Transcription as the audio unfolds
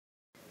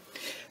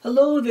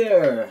Hello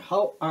there,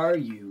 how are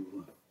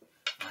you?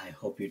 I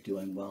hope you're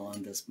doing well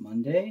on this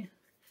Monday.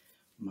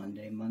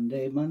 Monday,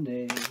 Monday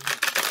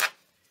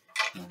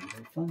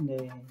fun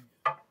day.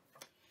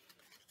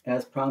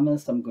 As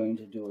promised, I'm going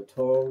to do a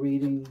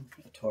Taurus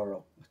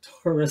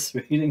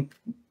reading.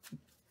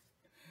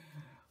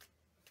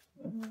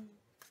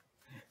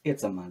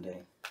 It's a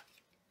Monday.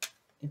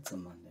 It's a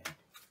Monday.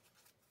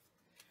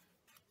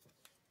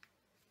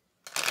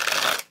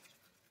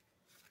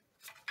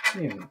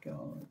 Here we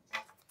go.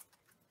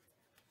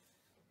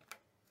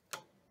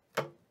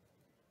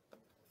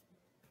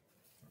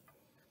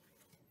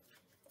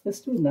 Let's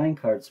do a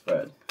 9-card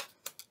spread.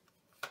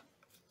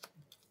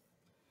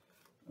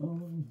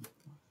 Oh.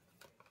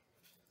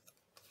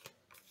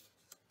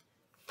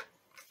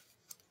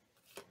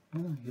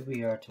 Here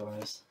we are,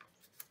 Taurus.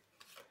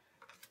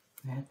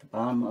 At the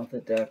bottom of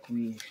the deck,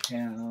 we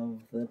have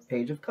the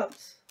Page of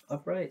Cups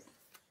upright.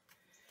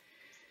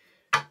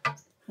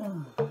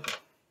 Oh,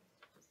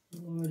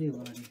 lordy,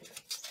 lordy.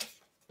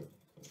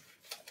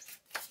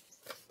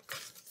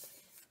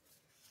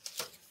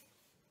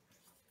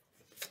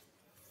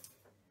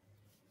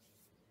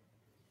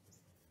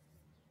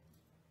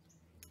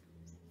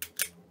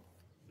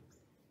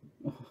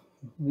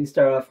 We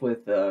start off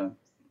with the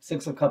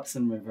Six of Cups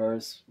in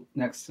reverse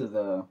next to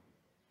the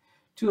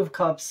Two of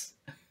Cups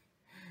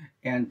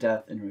and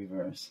Death in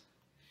reverse.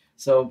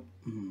 So,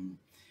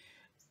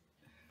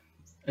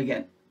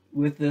 again,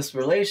 with this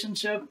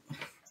relationship,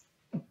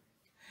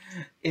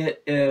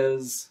 it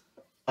is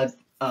a,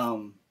 I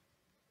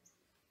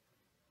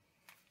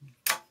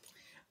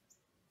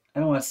don't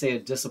want to say a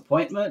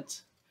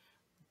disappointment,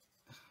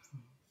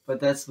 but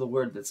that's the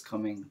word that's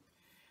coming.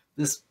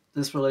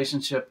 This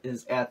relationship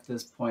is at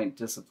this point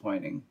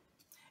disappointing.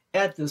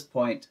 At this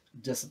point,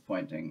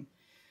 disappointing.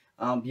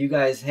 You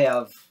guys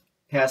have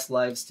past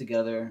lives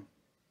together,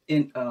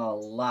 in a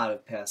lot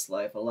of past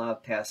life, a lot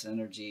of past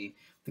energy.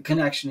 The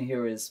connection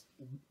here is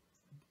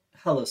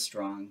hella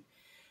strong.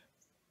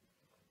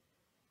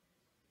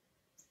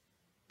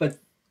 But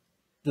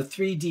the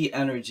 3D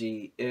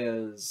energy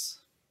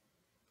is,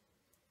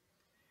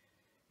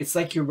 it's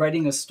like you're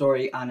writing a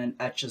story on an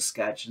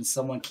Etch-a-Sketch and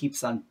someone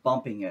keeps on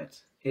bumping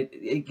it.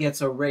 It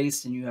gets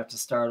erased and you have to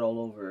start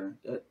all over.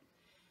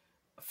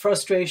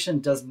 Frustration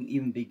doesn't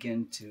even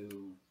begin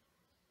to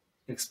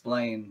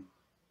explain.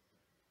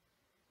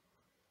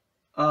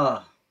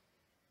 Let's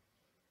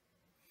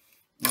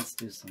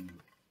do some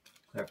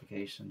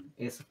clarification.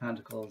 Ace of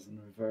Pentacles in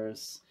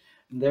reverse.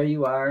 And there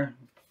you are,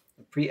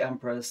 the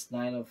pre-Empress,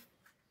 Nine of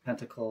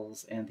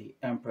Pentacles, and the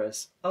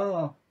Empress,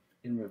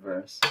 in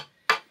reverse.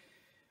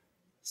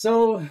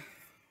 So,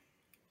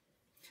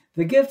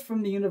 the gift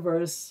from the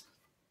universe.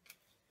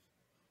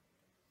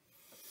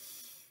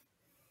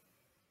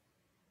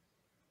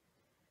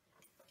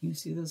 Can you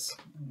see this?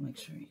 I'll make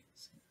sure you can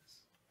see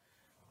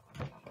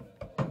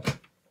this.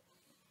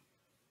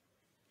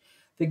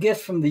 The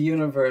gift from the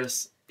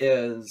universe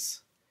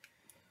is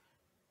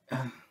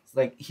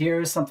like,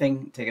 here's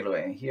something, take it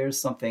away. Here's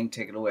something,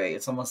 take it away.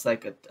 It's almost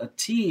like a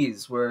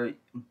tease where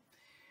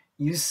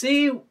you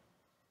see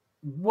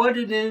what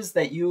it is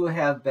that you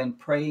have been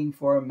praying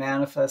for,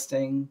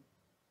 manifesting.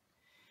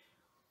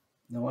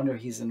 No wonder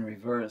he's in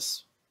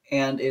reverse.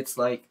 And it's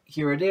like,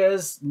 here it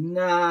is.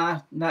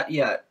 Nah, not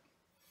yet.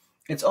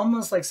 It's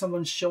almost like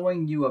someone's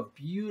showing you a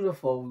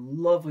beautiful,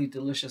 lovely,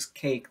 delicious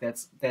cake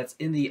that's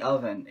in the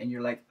oven. And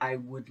you're like, I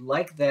would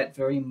like that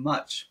very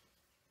much.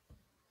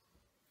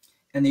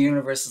 And the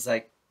universe is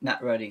like,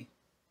 not ready.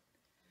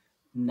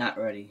 Not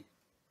ready.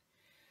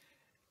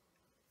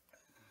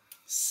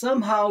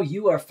 Somehow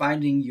you are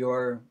finding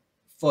your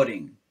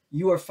footing.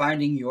 You are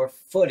finding your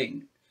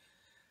footing.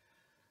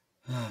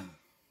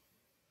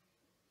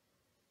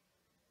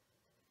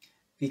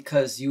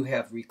 Because you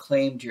have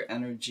reclaimed your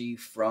energy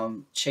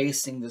from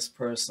chasing this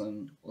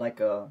person like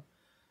a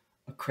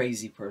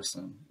crazy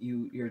person.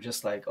 You're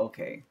just like,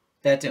 okay,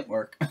 that didn't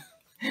work.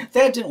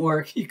 That didn't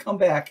work. You come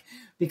back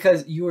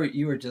because you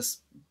were just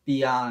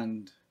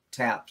beyond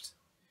tapped.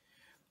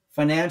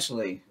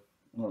 Financially,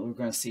 well, we're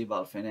going to see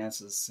about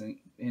finances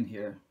in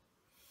here.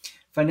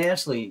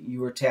 Financially, you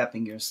were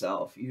tapping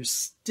yourself. You're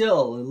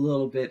still a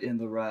little bit in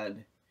the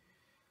red.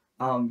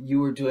 You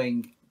were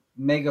doing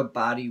mega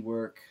body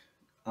work.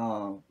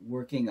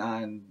 Working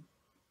on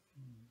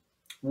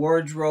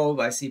wardrobe.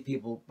 I see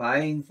people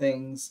buying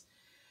things,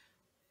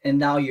 and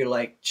now you're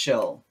like,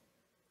 chill.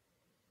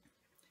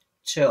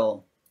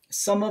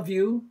 Some of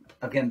you,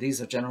 again, these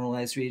are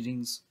generalized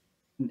readings.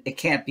 It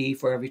can't be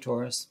for every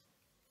Taurus.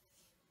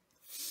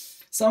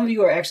 Some of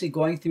you are actually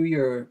going through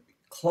your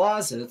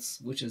closets,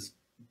 which is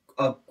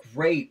a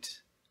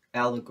great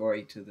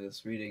allegory to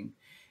this reading,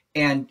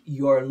 and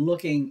you're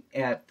looking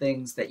at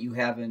things that you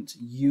haven't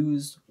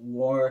used,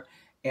 wore,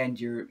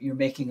 and you're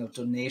making a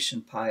donation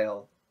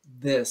pile.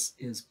 This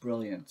is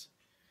brilliant.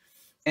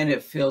 And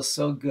it feels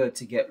so good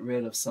to get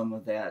rid of some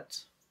of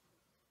that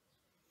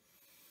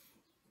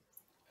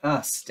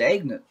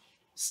stagnation,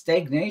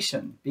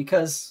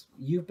 because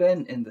you've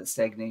been in the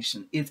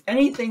stagnation. It's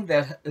anything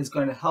that is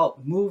going to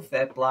help move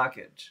that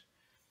blockage.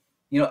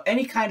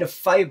 any kind of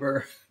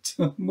fiber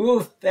to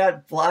move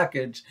that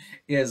blockage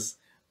is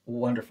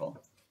wonderful.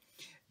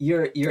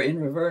 You're in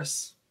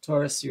reverse,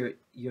 Taurus. You're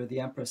the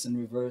Empress in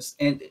reverse,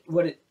 and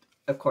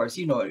of course,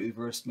 you know what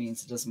reverse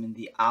means. It doesn't mean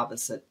the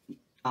opposite.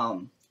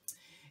 Um,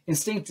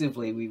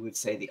 Instinctively, we would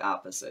say the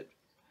opposite.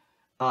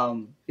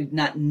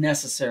 Not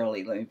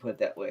necessarily. Let me put it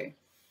that way.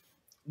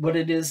 What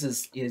it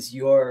is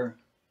your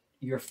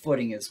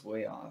footing is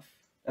way off.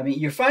 I mean,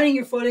 you're finding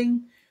your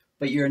footing,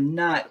 but you're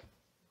not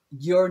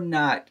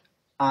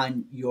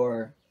on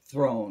your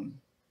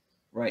throne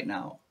right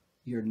now.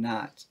 You're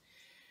not.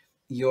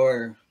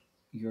 You're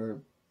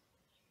you're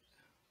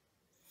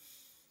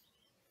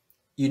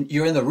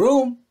you're in the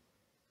room.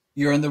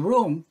 You're in the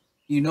room.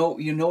 You know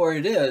where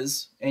it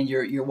is, and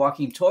you're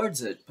walking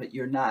towards it, but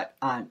you're not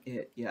on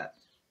it yet.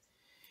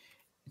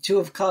 Two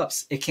of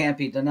Cups. It can't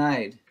be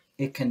denied.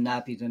 It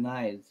cannot be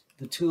denied.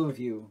 The two of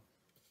you.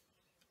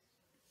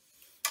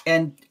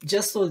 And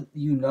just so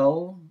you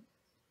know,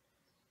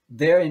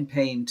 they're in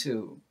pain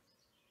too.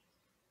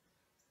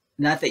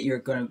 Not that you're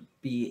going to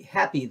be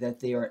happy that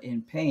they are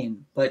in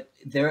pain, but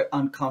they're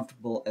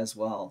uncomfortable as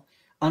well.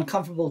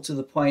 Uncomfortable to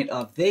the point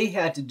of they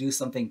had to do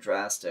something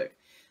drastic,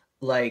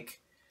 like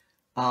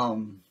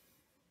um,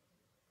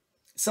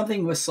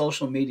 something with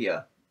social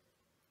media.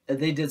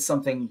 They did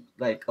something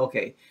like,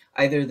 okay,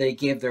 either they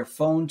gave their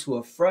phone to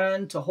a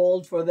friend to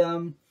hold for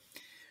them.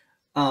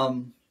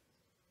 Um,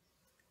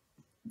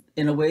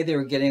 in a way, they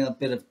were getting a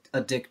bit of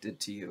addicted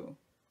to you.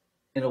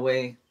 In a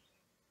way,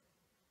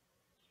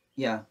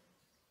 yeah.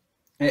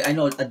 I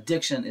know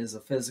addiction is a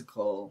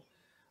physical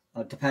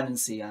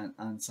dependency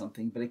on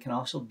something, but it can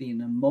also be an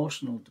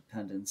emotional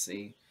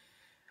dependency.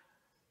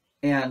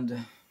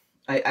 And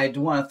I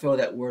do want to throw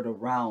that word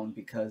around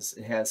because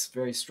it has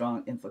very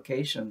strong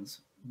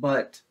implications.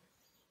 But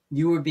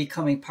you were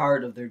becoming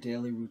part of their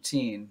daily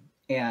routine,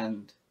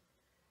 and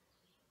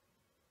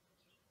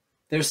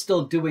they're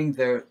still doing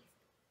their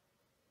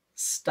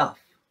stuff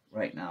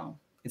right now.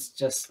 It's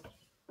just,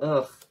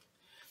 ugh.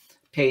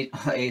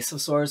 Ace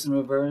of Swords in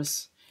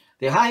reverse,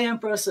 the High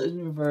Empress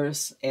in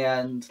reverse,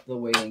 and the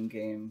Waiting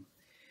Game.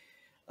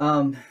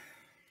 Um,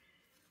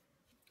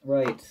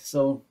 right.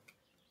 So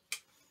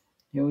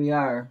here we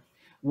are.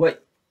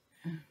 What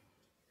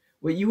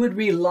you would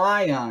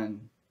rely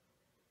on,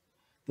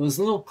 those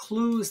little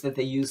clues that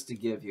they used to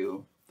give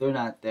you, they're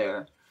not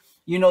there.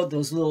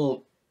 Those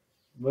little,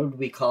 what did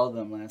we call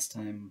them last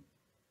time?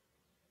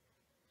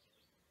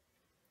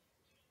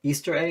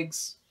 Easter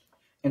eggs?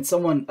 And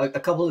a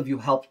couple of you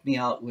helped me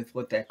out with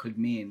what that could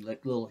mean,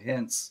 like little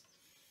hints.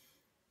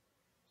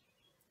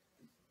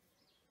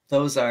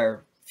 Those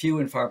are few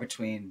and far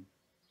between.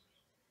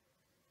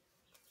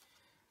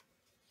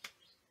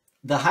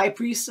 The High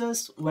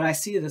Priestess, when I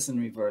see this in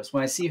reverse,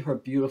 when I see her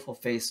beautiful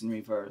face in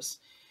reverse,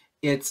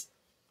 it's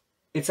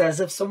as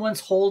if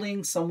someone's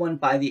holding someone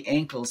by the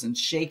ankles and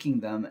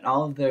shaking them, and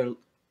all of their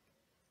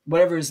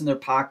whatever is in their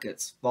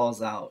pockets falls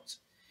out.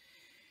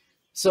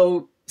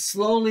 So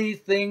slowly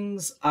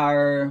things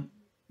are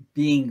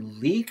being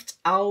leaked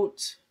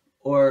out,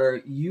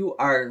 or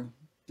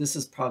this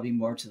is probably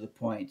more to the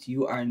point,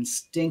 you are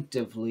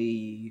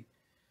instinctively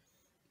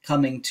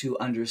coming to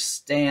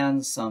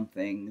understand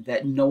something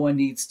that no one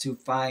needs to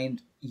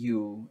find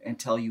you and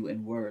tell you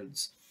in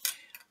words.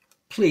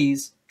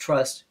 Please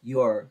trust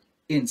your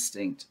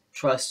instinct,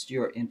 trust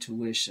your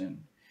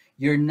intuition.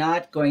 You're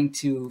not going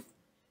to,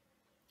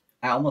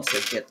 I almost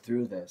said get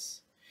through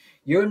this.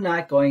 You're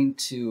not going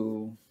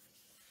to,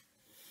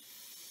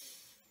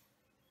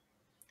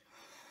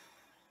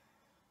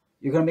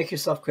 you're going to make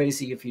yourself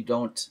crazy if you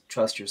don't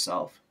trust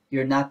yourself.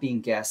 You're not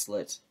being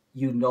gaslit.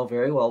 You know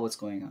very well what's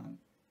going on.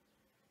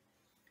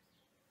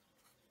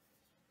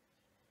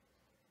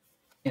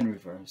 In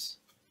reverse.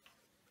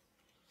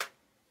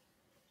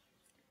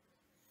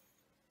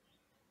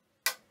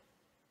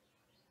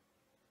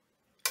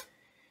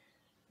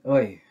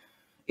 Oy.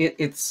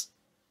 It's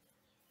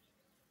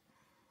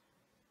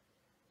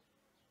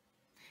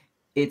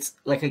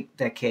like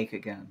that cake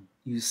again.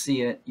 You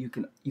see it, you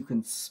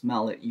can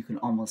smell it, you can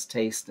almost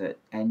taste it,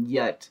 and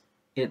yet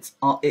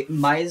it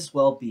might as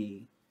well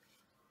be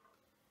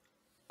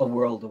a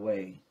world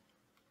away.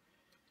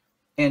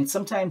 And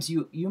sometimes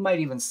you might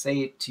even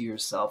say it to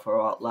yourself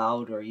or out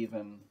loud or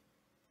even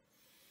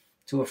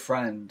to a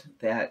friend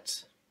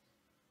that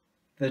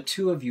the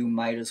two of you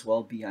might as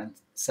well be on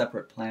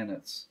separate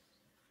planets.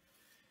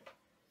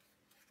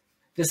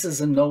 This is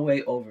in no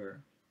way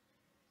over.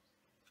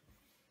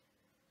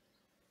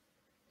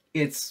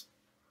 It's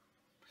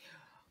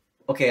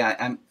okay.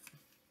 I'm.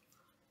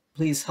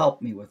 Please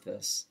help me with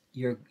this.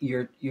 You're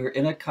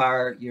in a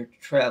car. You're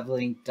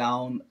traveling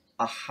down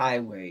a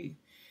highway,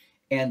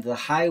 and the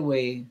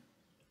highway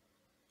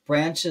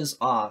branches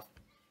off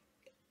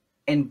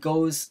and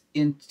goes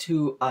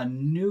into a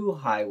new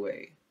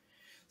highway.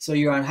 So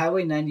you're on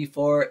Highway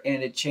 94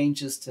 and it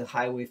changes to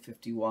Highway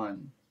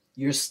 51.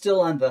 You're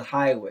still on the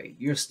highway.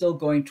 You're still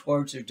going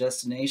towards your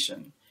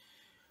destination.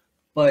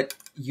 But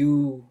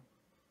you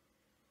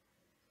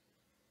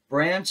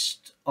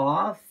branched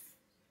off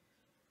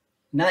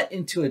not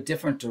into a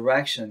different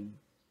direction.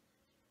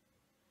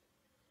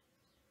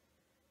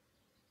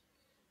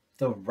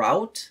 The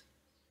route,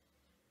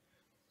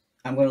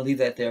 I'm going to leave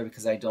that there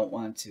because I don't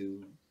want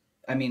to.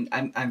 I mean,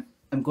 I'm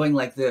going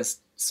like this,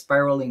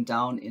 spiraling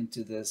down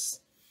into this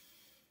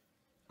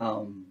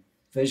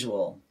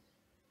visual.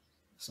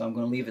 So I'm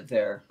going to leave it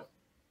there.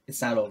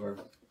 It's not over.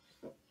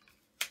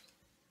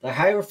 The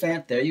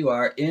Hierophant, there you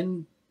are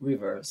in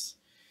reverse.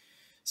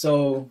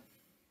 So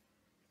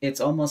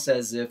it's almost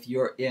as if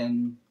you're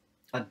in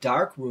a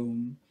dark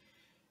room.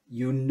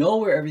 You know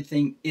where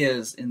everything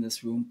is in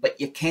this room, but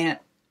you can't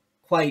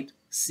quite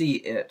see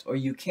it, or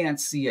you can't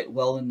see it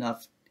well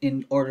enough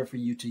in order for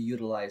you to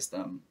utilize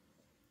them.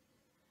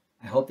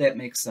 I hope that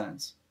makes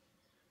sense.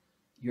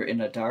 You're in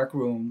a dark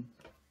room,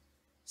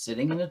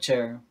 sitting in a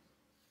chair.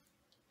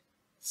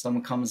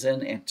 Someone comes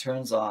in and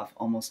turns off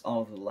almost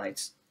all of the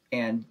lights,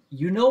 and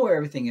you know where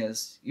everything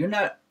is. You're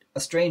not a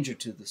stranger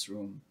to this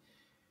room,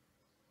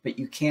 but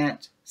you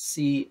can't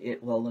see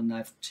it well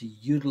enough to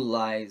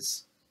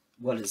utilize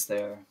what is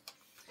there.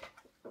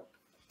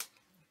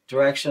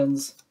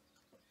 Directions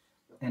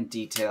and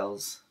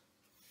details.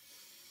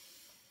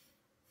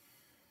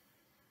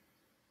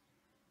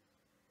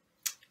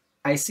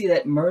 I see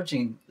that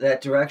merging,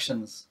 that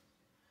directions.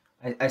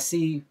 I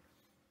see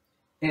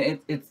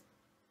it's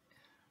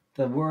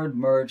the word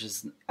merge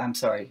is, I'm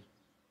sorry,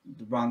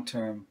 the wrong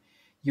term.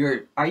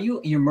 You're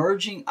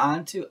merging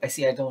onto,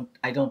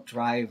 I don't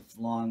drive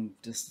long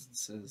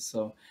distances,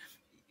 so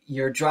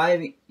you're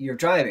driving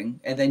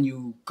and then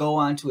you go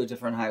onto a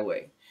different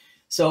highway.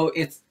 So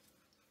it's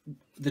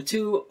the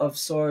Two of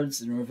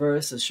Swords in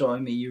reverse is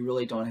showing me you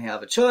really don't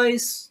have a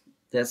choice.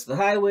 That's the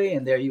highway,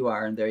 and there you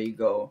are, and there you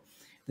go.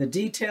 The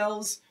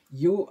details,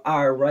 you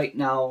are right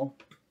now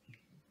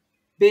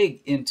big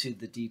into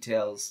the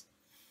details.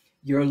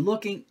 You're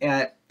looking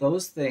at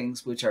those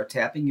things which are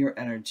tapping your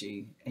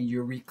energy, and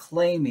you're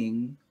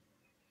reclaiming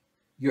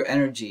your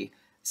energy.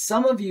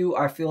 Some of you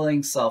are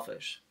feeling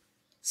selfish.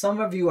 Some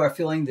of you are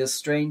feeling this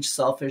strange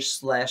selfish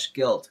 /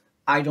 guilt.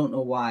 I don't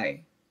know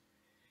why.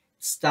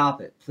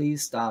 Stop it.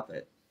 Please stop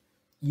it.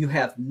 You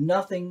have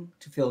nothing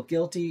to feel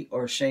guilty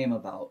or shame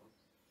about.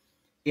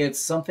 It's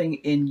something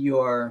in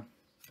your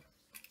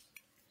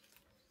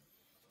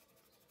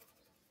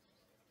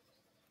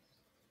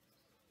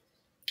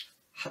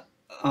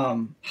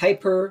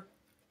hyper,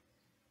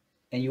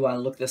 and you want to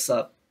look this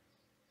up,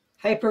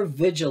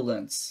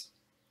 hypervigilance.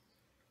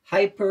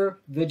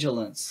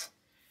 Hypervigilance.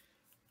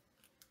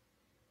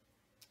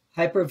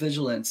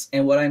 Hypervigilance.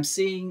 And what I'm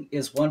seeing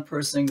is one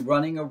person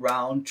running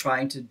around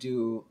trying to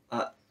do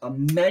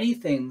many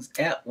things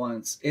at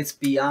once. It's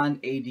beyond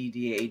ADD,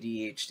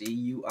 ADHD.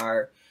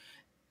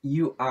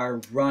 You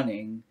are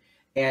running,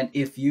 and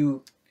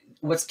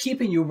what's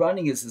keeping you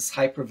running is this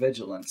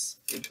hypervigilance.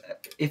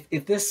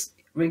 If this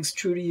rings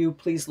true to you,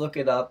 please look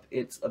it up.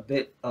 It's a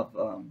bit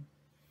of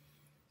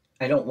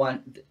I don't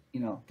want,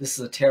 this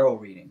is a tarot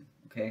reading,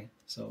 okay?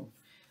 So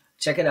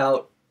check it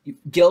out.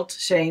 Guilt,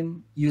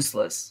 shame,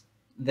 useless.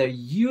 They're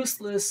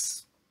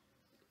useless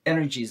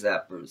energy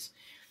zappers.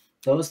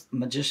 Those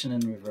Magician in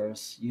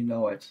reverse, you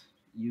know it.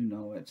 You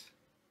know it.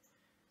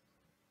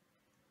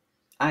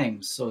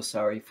 I'm so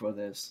sorry for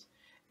this.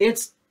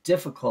 It's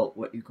difficult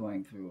what you're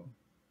going through.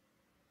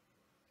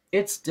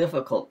 It's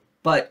difficult,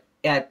 but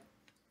at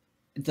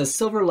the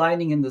silver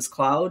lining in this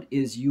cloud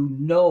is you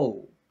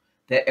know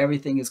that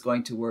everything is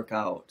going to work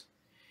out.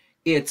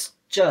 It's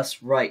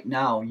just right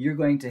now you're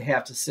going to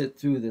have to sit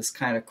through this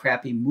kind of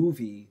crappy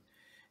movie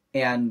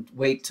and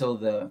wait till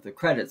the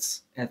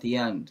credits at the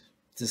end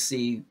to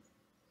see,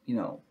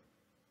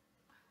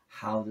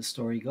 how the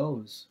story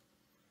goes.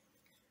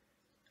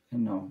 I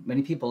know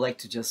many people like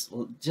to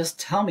just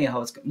tell me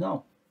how it's going.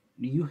 No,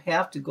 you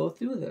have to go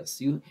through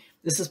this.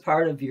 This is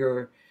part of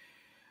your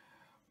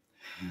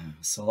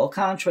soul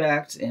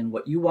contract and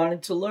what you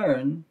wanted to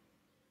learn.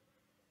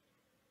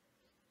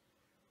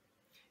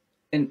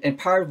 And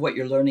part of what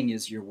you're learning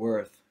is your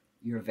worth,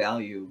 your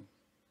value,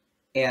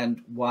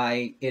 and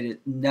why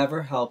it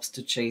never helps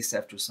to chase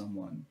after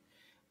someone.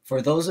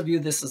 For those of you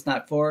this is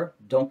not for,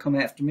 don't come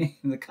after me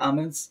in the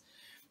comments.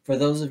 For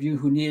those of you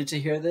who needed to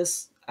hear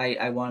this,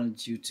 I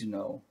wanted you to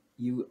know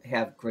you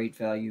have great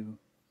value.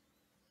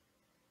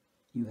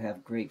 You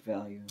have great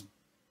value.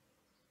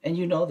 And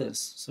you know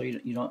this, so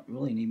you don't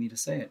really need me to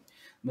say it.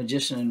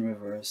 Magician in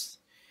reverse.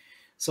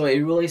 So it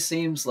really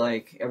seems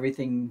like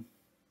everything.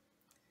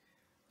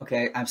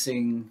 Okay, I'm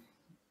seeing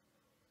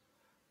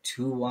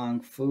Tu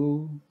Wang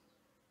Fu.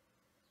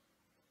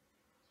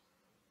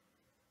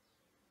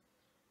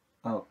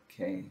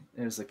 Okay,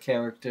 there's a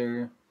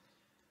character.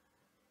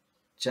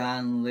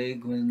 John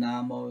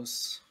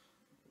Leguinamos.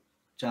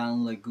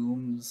 John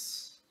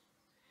Legumes.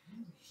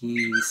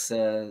 He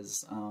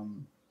says,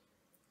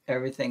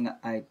 everything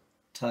I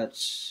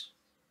touch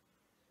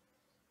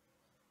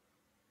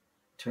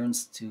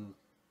turns to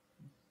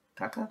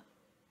caca.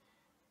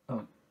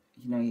 Oh,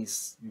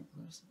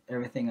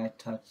 everything I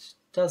touch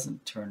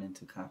doesn't turn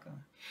into caca.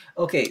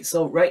 Okay,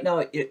 so right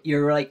now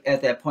you're like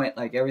at that point,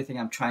 like everything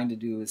I'm trying to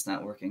do is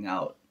not working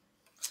out.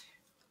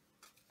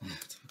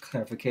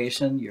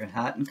 Clarification, you're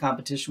not in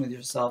competition with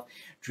yourself.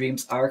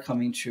 Dreams are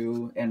coming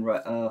true. And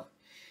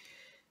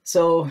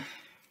so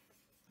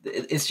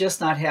it's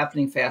just not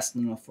happening fast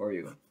enough for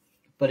you,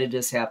 but it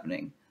is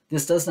happening.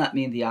 This does not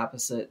mean the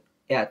opposite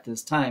at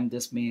this time.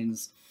 This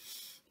means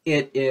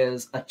it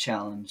is a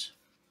challenge.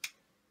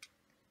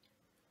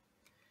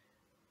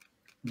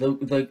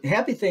 The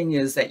happy thing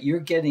is that you're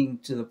getting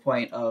to the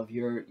point of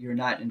you're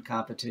not in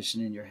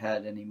competition in your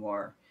head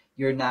anymore.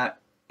 You're not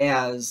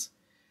as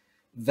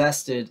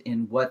vested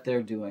in what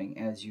they're doing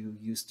as you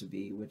used to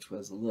be, which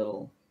was a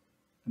little,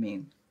 I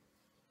mean,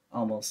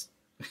 almost,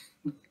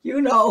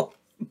 you know.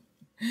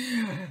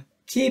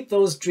 Keep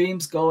those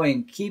dreams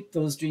going. Keep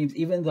those dreams,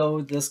 even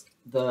though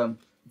the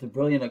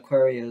brilliant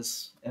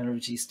Aquarius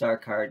energy star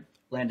card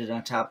landed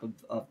on top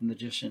of the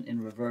Magician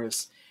in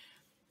reverse.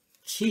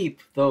 Keep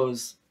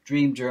those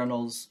dream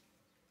journals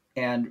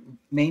and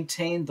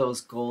maintain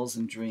those goals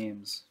and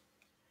dreams.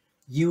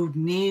 You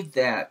need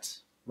that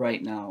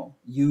right now.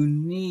 You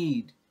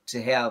need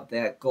to have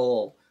that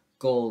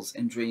goals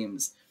and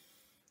dreams.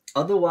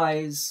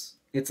 Otherwise,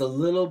 it's a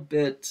little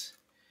bit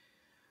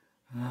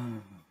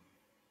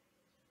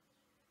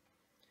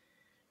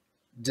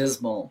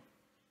dismal.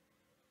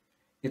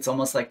 It's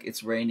almost like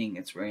it's raining,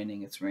 it's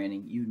raining, it's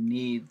raining. You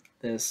need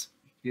this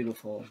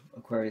beautiful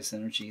Aquarius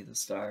energy, the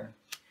star.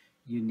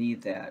 You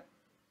need that.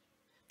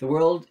 The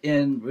world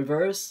in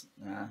reverse,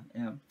 yeah,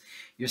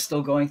 you're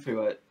still going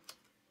through it.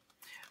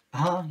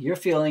 You're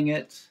feeling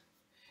it.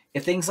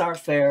 If things aren't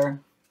fair,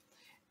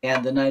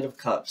 and the Knight of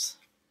Cups.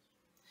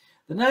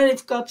 The Knight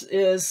of Cups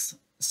is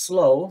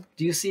slow.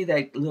 Do you see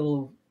that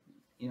little,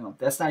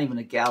 that's not even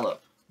a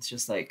gallop. It's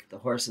just like the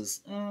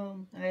horses,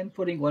 I'm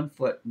putting one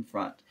foot in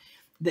front.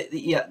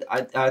 Yeah,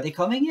 are they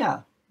coming?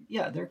 Yeah,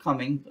 they're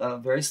coming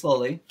very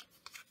slowly.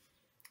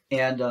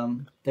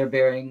 And they're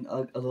bearing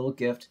a little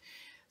gift.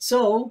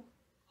 So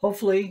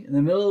hopefully in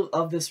the middle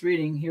of this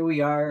reading, here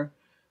we are.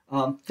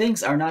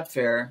 Things are not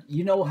fair.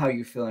 You know how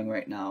you're feeling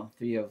right now,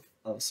 Three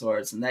of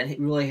Swords. And that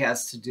really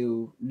has to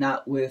do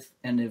not with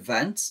an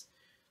event,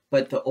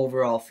 but the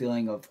overall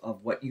feeling of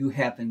what you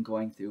have been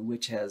going through,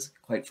 which has,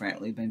 quite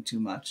frankly, been too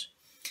much.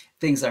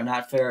 Things are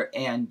not fair,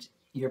 and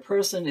your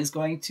person is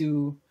going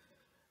to,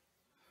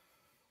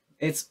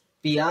 it's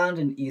beyond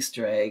an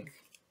Easter egg.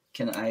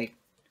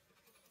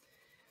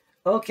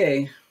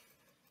 Okay.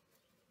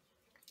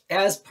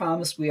 As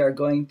promised, we are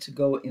going to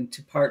go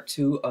into part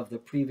 2 of the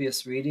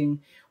previous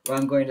reading, where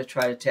I'm going to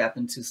try to tap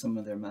into some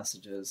of their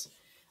messages.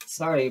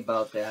 Sorry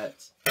about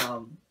that.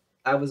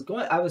 I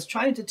was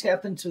trying to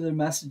tap into their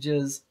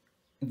messages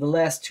in the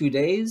last 2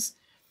 days.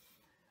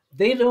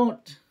 They're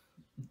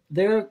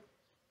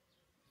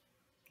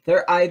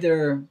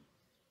either,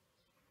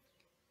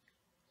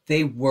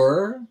 they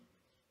were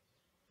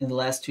in the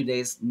last 2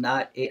 days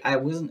I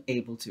wasn't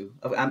able to.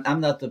 I'm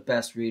not the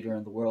best reader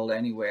in the world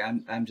anyway.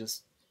 I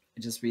just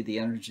read the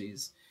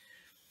energies.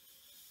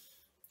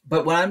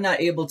 But when I'm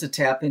not able to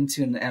tap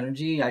into an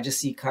energy, I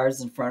just see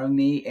cards in front of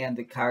me, and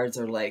the cards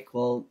are like,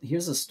 well,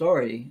 here's a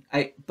story.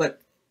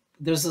 But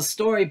there's a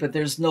story, but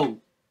there's no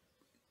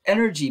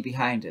energy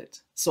behind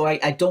it. So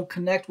I don't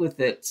connect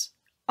with it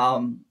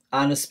on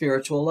a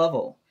spiritual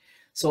level.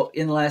 So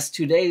in the last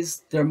 2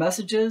 days, their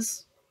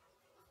messages,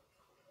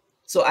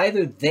 so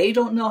either they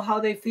don't know how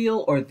they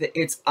feel, or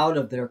it's out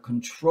of their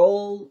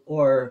control,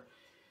 or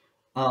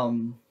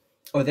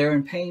they're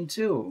in pain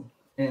too.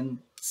 And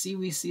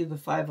we see the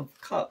Five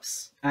of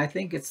Cups. I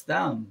think it's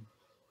them.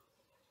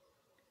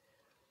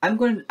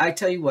 I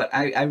tell you what,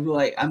 I'm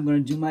going to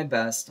do my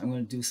best. I'm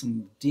going to do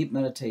some deep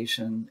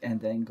meditation and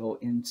then go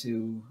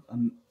into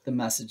the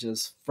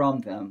messages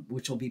from them,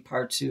 which will be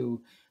part 2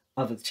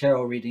 of the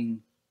tarot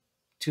reading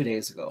 2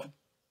 days ago.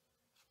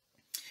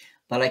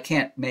 But I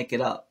can't make it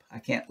up. I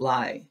can't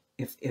lie.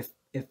 If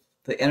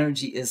the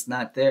energy is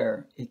not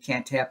there, it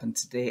can't happen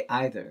today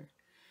either.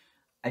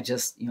 I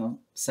just,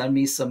 send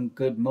me some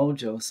good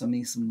mojo, send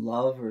me some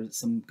love or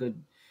some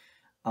good,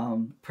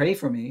 pray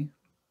for me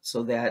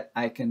so that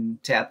I can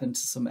tap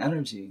into some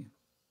energy.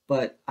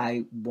 But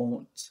I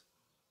won't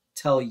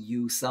tell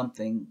you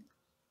something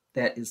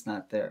that is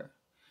not there.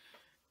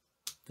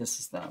 This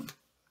is them.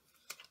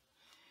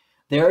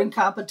 They're in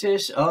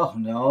competition. Oh,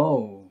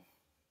 no.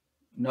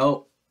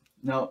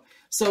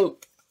 So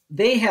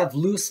they have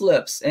loose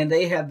lips, and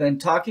they have been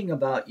talking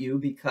about you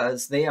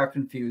because they are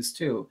confused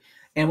too.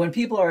 And when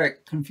people are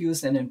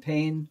confused and in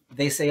pain,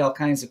 they say all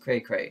kinds of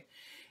cray-cray.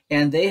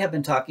 And they have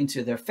been talking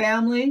to their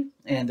family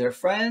and their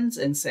friends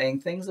and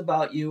saying things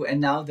about you. And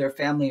now their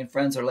family and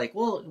friends are like,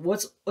 well,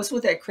 what's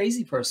with that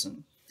crazy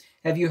person?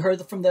 Have you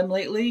heard from them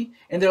lately?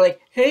 And they're like,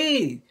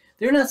 hey,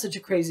 they're not such a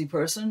crazy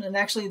person. And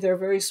actually, they're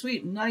very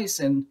sweet and nice.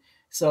 And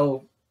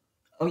so,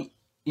 oh,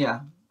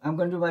 yeah, I'm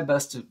going to do my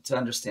best to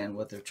understand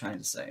what they're trying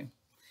to say.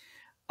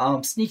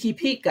 Sneaky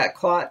Pete got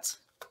caught.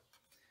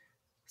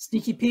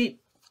 Sneaky Pete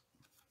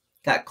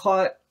got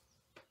caught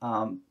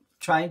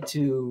trying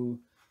to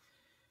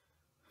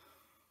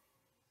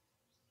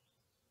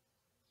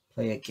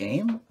play a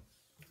game.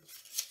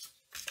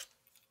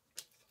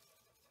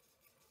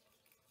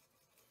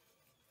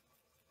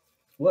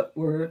 What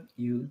were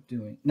you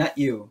doing? Not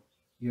you.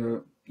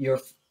 You're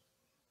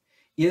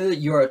either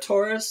you're a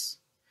Taurus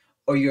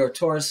or you're a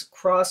Taurus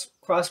cross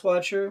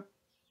watcher.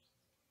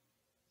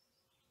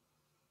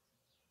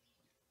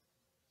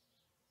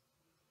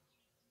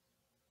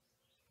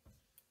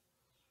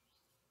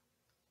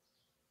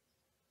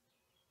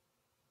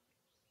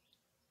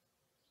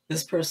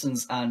 This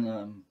person's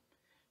on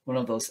one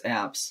of those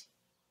apps.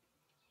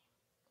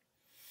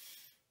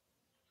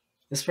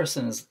 This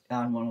person is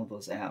on one of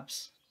those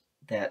apps,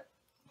 that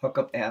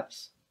hookup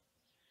apps.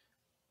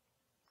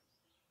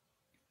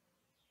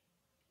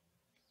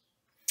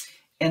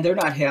 And they're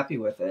not happy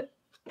with it.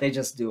 They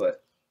just do it.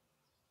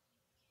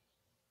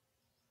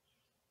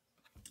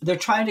 They're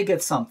trying to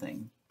get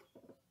something,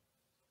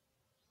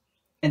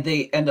 and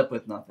they end up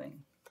with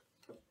nothing.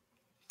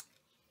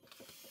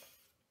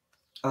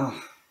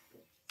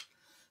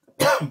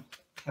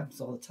 Happens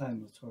all the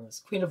time with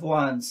Taurus. Queen of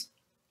Wands.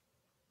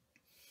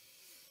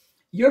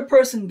 Your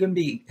person can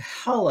be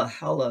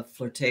hella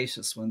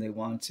flirtatious when they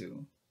want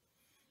to.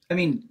 I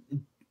mean,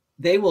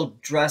 they will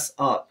dress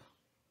up.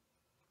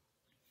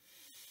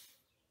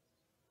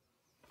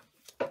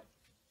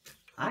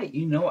 I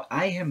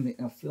am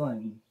a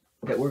feeling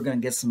that we're going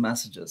to get some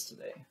messages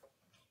today.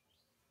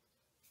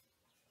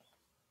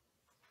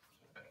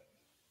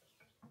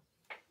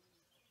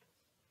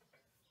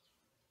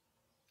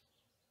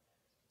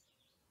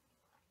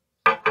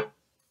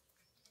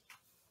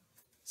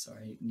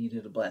 Sorry,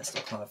 needed a blast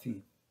of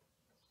coffee.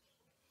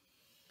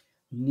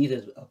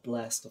 Needed a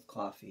blast of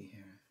coffee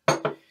here.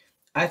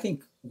 I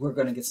think we're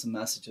going to get some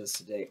messages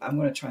today. I'm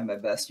going to try my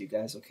best, you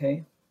guys,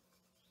 okay?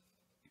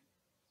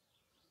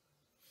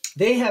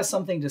 They have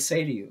something to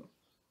say to you.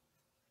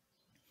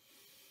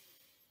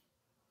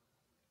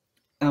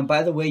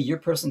 By the way, your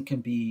person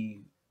can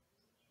be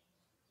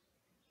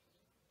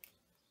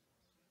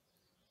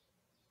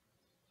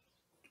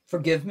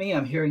forgive me,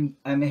 I'm hearing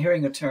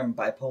a term,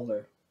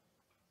 bipolar.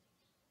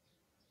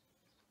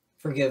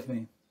 Forgive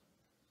me.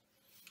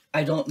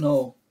 I don't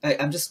know.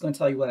 I'm just going to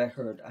tell you what I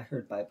heard. I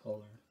heard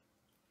bipolar.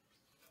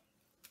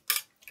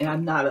 And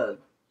I'm not a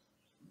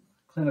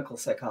clinical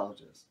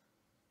psychologist.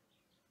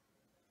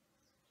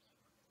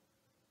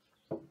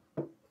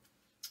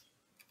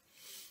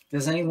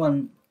 Does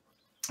anyone,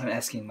 I'm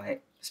asking my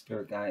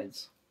spirit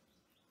guides,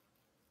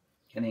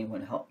 can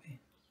anyone help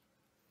me?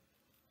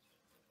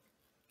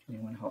 Can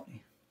anyone help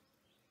me?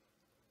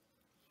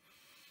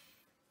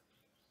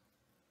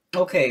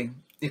 Okay,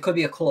 it could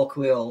be a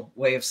colloquial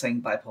way of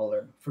saying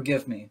bipolar.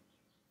 Forgive me.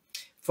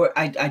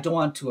 I don't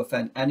want to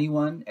offend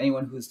anyone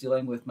who's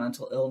dealing with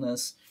mental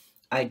illness.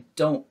 I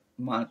don't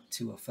want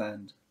to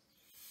offend.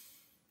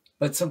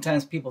 But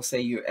sometimes people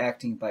say you're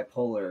acting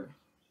bipolar,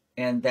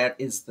 and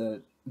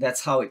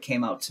that's how it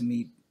came out to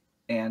me.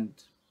 And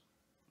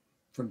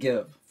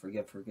forgive.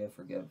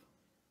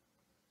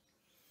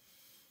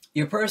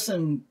 Your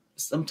person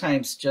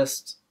sometimes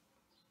just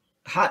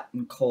hot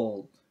and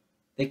cold.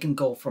 They can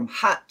go from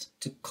hot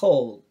to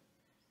cold,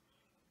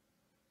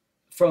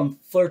 from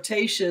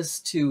flirtatious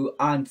to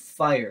on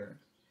fire.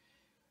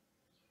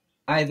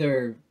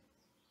 But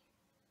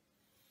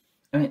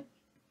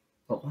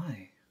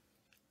why?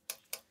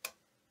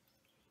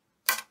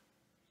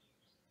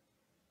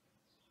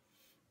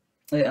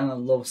 On a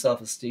low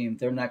self-esteem,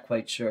 they're not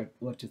quite sure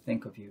what to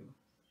think of you.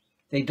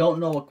 They don't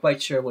know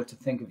quite sure what to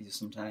think of you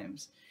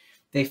sometimes.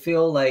 They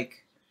feel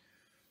like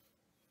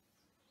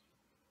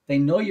they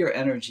know your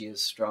energy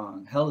is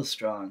strong, hell is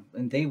strong,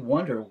 and they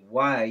wonder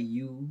why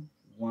you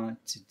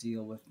want to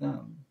deal with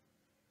them.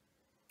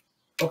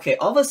 Okay,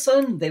 all of a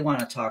sudden they want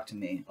to talk to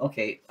me.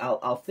 Okay,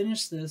 I'll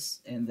finish this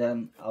and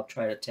then I'll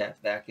try to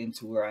tap back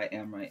into where I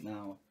am right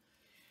now.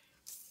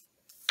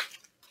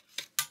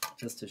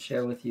 Just to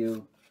share with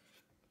you,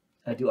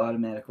 I do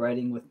automatic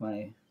writing with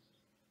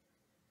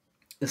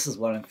this is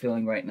what I'm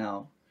feeling right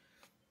now.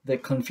 The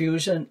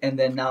confusion, and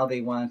then now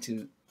they want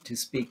to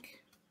speak.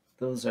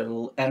 Those are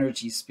little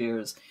energy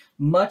spheres,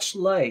 much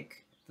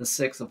like the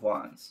Six of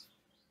Wands.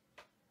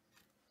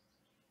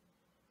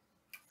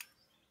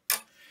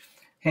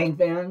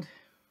 Hangman.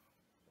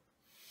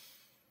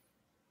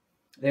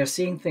 They're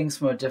seeing things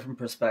from a different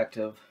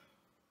perspective.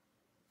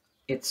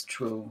 It's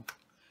true.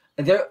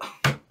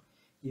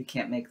 You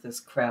can't make this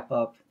crap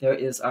up. There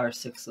is our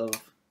Six of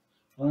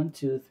 1,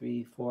 2,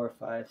 3, 4,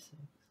 5, 6.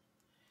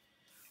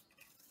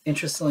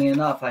 Interestingly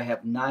enough, I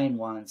have 9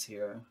 wands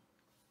here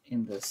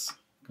in this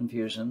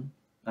confusion.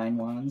 9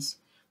 wands,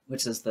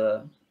 which is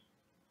the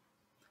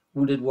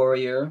wounded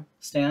warrior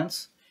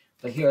stance.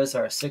 But here's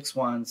our 6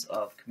 wands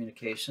of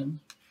communication.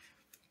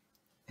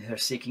 They're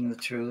seeking the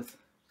truth.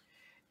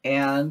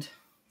 And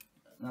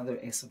another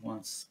Ace of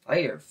Wands.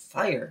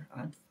 Fire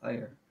on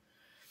fire.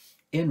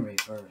 In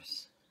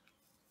reverse.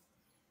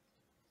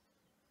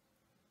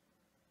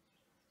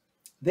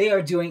 They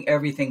are doing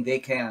everything they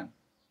can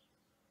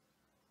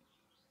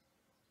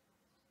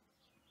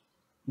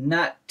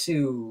not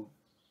to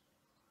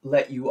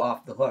let you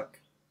off the hook.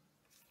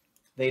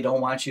 They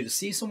don't want you to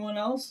see someone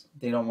else.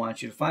 They don't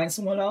want you to find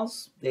someone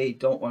else. They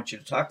don't want you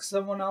to talk to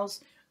someone else.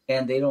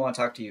 And they don't want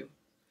to talk to you.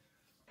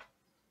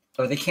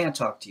 or they can't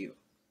talk to you.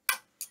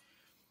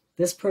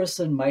 This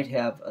person might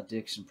have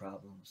addiction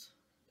problems,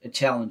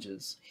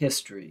 challenges,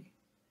 history.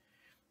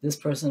 This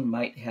person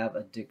might have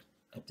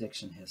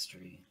addiction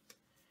history.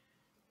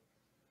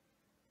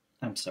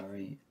 I'm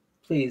sorry.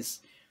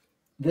 Please,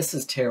 this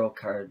is tarot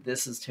card.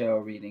 This is tarot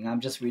reading.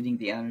 I'm just reading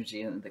the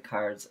energy and the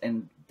cards,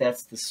 and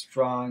that's the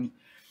strong.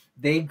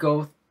 They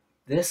go,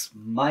 that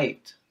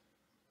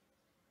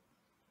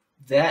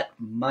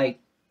might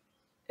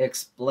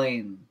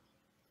explain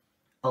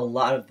a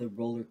lot of the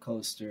roller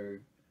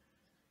coaster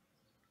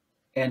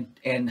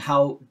and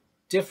how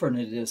different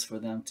it is for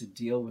them to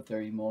deal with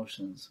their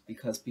emotions,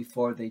 because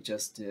before they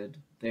just did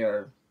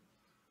their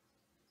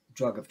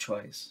drug of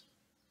choice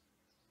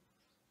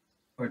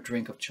or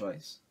drink of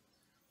choice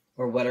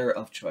or whatever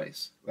of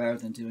choice rather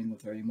than dealing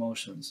with their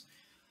emotions.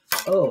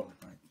 Oh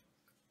my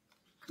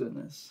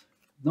goodness.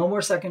 No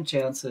more second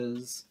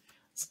chances.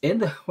 It's in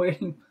the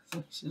waiting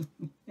position.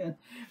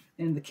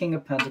 And the King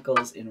of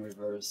Pentacles in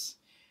reverse.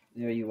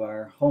 There you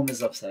are. Home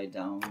is upside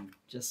down.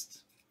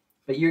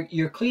 But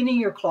you're cleaning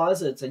your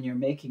closets and you're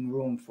making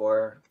room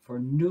for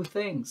new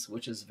things,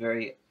 which is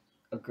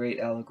a great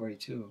allegory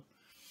too.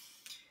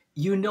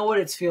 You know what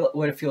it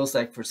feels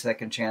like for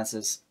second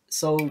chances.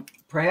 So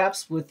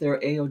perhaps with their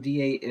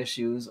AODA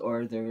issues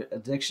or their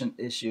addiction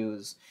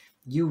issues,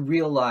 you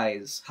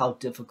realize how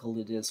difficult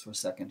it is for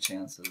second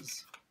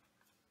chances.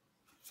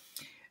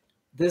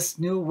 This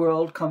new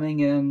world coming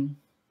in,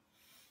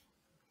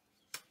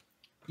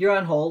 you're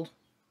on hold.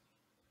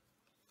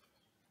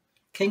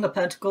 King of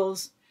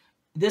Pentacles,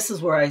 this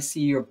is where I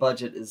see your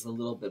budget is a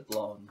little bit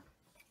blown.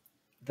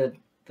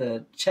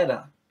 The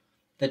cheddar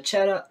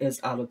is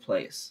out of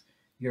place.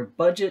 Your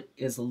budget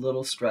is a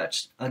little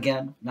stretched.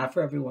 Again, not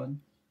for everyone.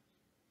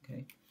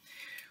 Okay.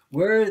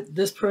 Where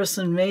this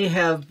person may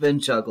have been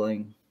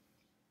juggling.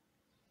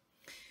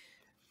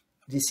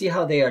 Do you see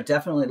how they are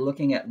definitely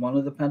looking at one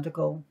of the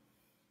pentacles?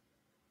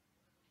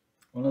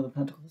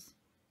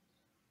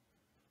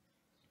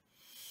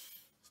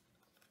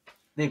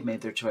 They've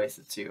made their choice.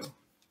 It's you.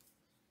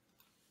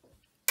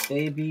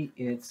 Baby,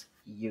 it's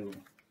you.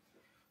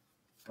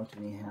 What do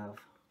we have?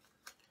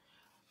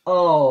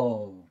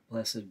 Oh,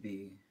 blessed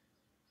be.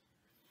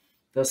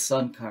 The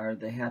Sun card,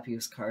 the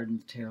happiest card in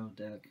the tarot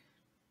deck.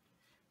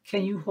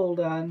 Can you hold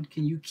on?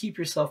 Can you keep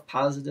yourself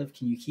positive?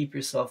 Can you keep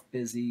yourself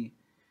busy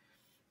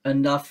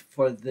enough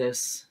for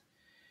this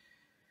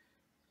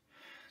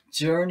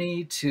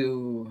journey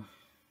to,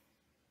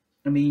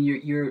 I mean,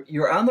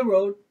 you're on the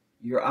road,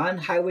 you're on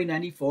Highway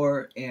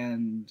 94,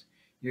 and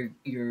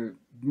you're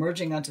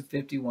merging onto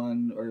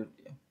 51, or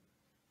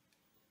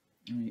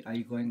are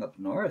you going up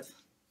north?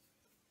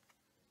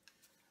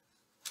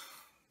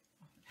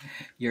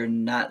 You're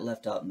not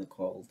left out in the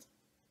cold.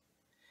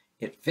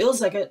 It feels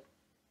like it.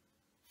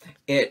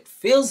 It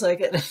feels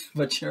like it,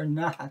 but you're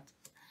not.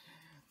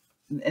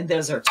 And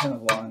there's our Ten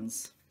of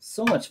Wands.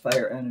 So much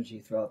fire energy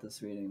throughout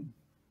this reading.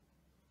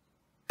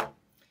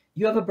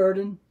 You have a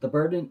burden. The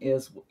burden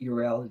is your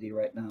reality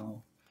right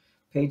now.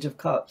 Page of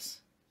Cups.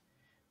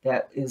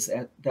 That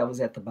was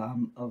at the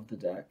bottom of the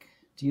deck.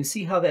 Do you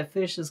see how that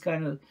fish is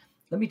kind of?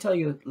 Let me tell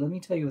you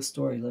a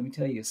story. Let me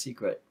tell you a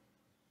secret.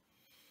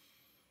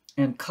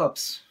 And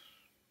Cups.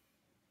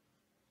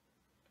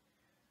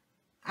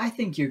 I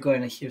think you're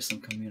going to hear some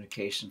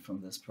communication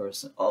from this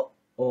person. Oh,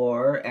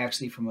 or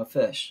actually from a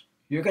fish.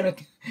 You're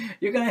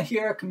gonna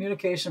hear a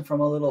communication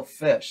from a little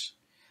fish,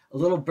 a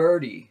little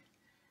birdie,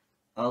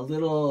 a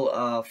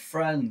little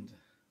friend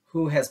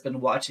who has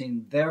been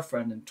watching their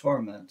friend in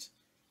torment.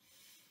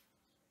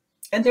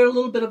 And they're a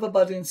little bit of a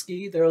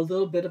Budinsky. They're a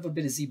little bit of a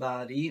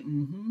busybody, a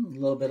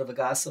little bit of a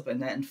gossip.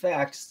 And that, in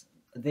fact,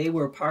 they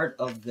were part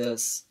of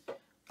this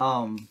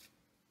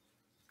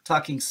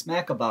talking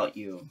smack about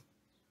you.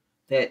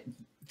 That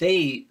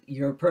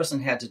your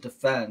person had to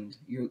defend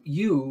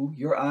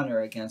your honor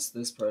against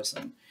this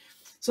person.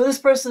 So this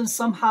person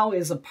somehow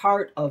is a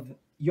part of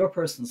your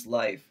person's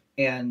life.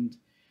 And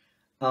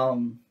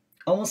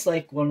almost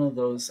like one of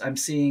those, I'm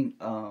seeing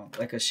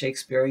like a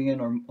Shakespearean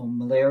or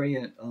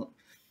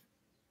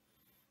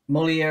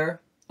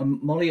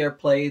Moliere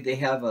play. They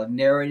have a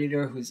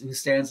narrator who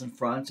stands in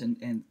front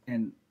and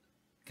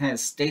kind of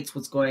states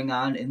what's going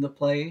on in the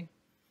play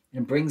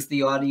and brings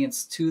the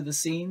audience to the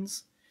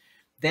scenes.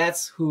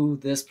 That's who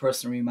this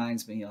person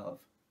reminds me of.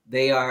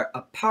 They are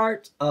a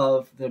part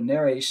of the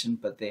narration,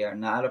 but they are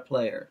not a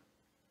player.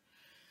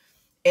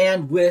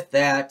 And with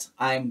that,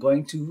 I'm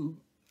going to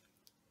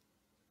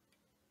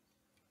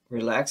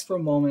relax for a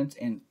moment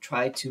and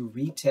try to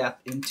retap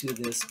into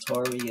this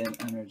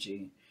Taurian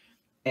energy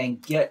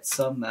and get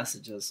some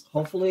messages.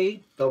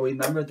 Hopefully, they'll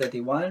remember that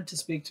they wanted to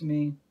speak to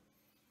me.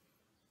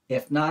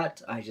 If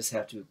not, I just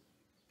have to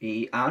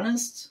be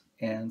honest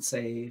and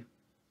say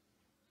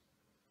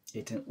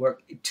it didn't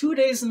work. 2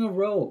 days in a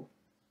row,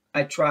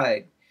 I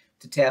tried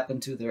to tap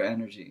into their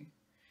energy.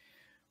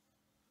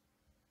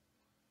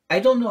 I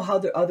don't know how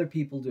the other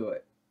people do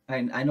it.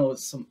 I know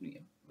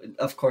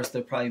of course,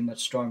 they're probably much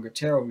stronger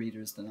tarot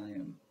readers than I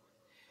am.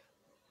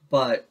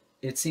 But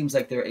it seems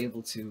like they're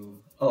able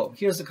to, oh,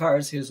 here's the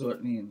cards, here's what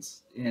it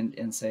means,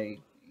 and say,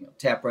 you know,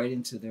 tap right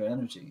into their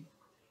energy.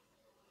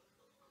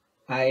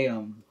 I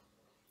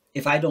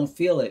if I don't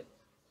feel it,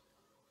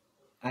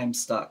 I'm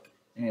stuck,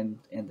 and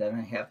then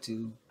I have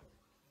to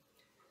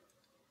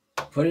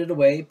put it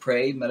away,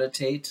 pray,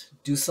 meditate,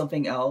 do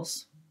something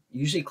else.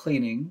 Usually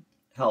cleaning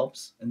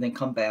helps, and then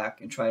come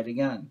back and try it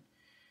again.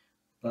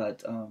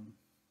 But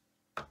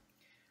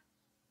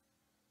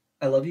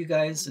I love you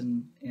guys,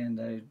 and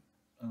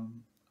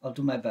I'll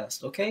do my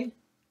best. Okay,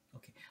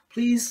 okay.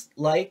 Please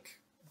like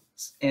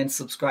and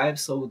subscribe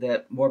so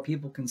that more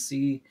people can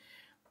see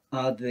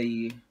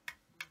the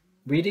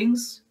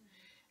readings,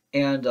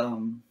 and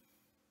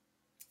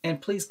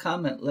please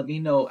comment. Let me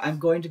know. I'm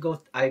going to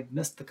go. I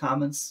missed the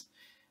comments,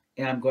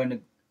 and I'm going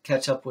to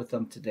catch up with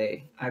them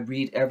today. I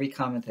read every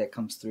comment that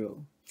comes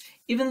through,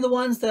 even the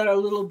ones that are a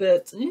little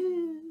bit.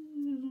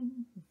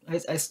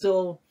 I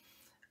still.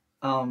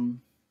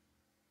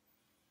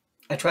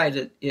 I try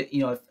to, you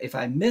know, if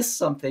I miss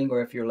something,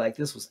 or if you're like,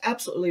 this was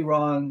absolutely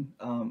wrong,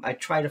 I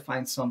try to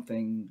find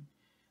something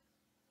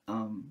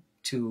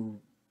to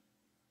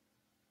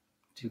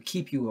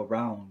keep you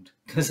around,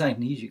 because I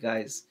need you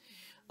guys.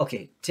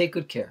 Okay, take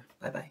good care.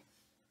 Bye bye.